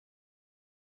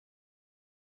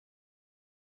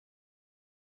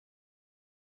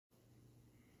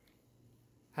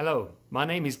Hello, my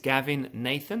name is Gavin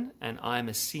Nathan and I am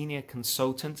a senior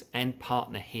consultant and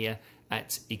partner here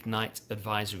at Ignite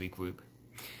Advisory Group.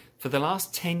 For the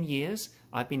last 10 years,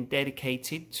 I've been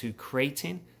dedicated to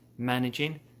creating,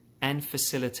 managing and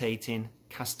facilitating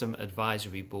custom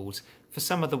advisory boards for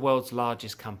some of the world's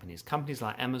largest companies. Companies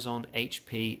like Amazon,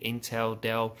 HP, Intel,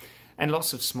 Dell, and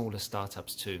lots of smaller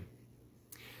startups too.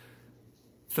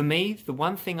 For me, the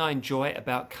one thing I enjoy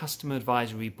about custom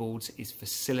advisory boards is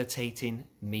facilitating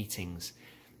meetings.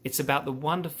 It's about the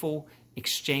wonderful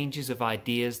exchanges of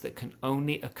ideas that can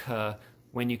only occur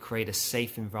when you create a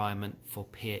safe environment for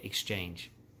peer exchange.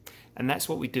 And that's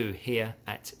what we do here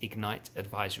at Ignite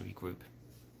Advisory Group.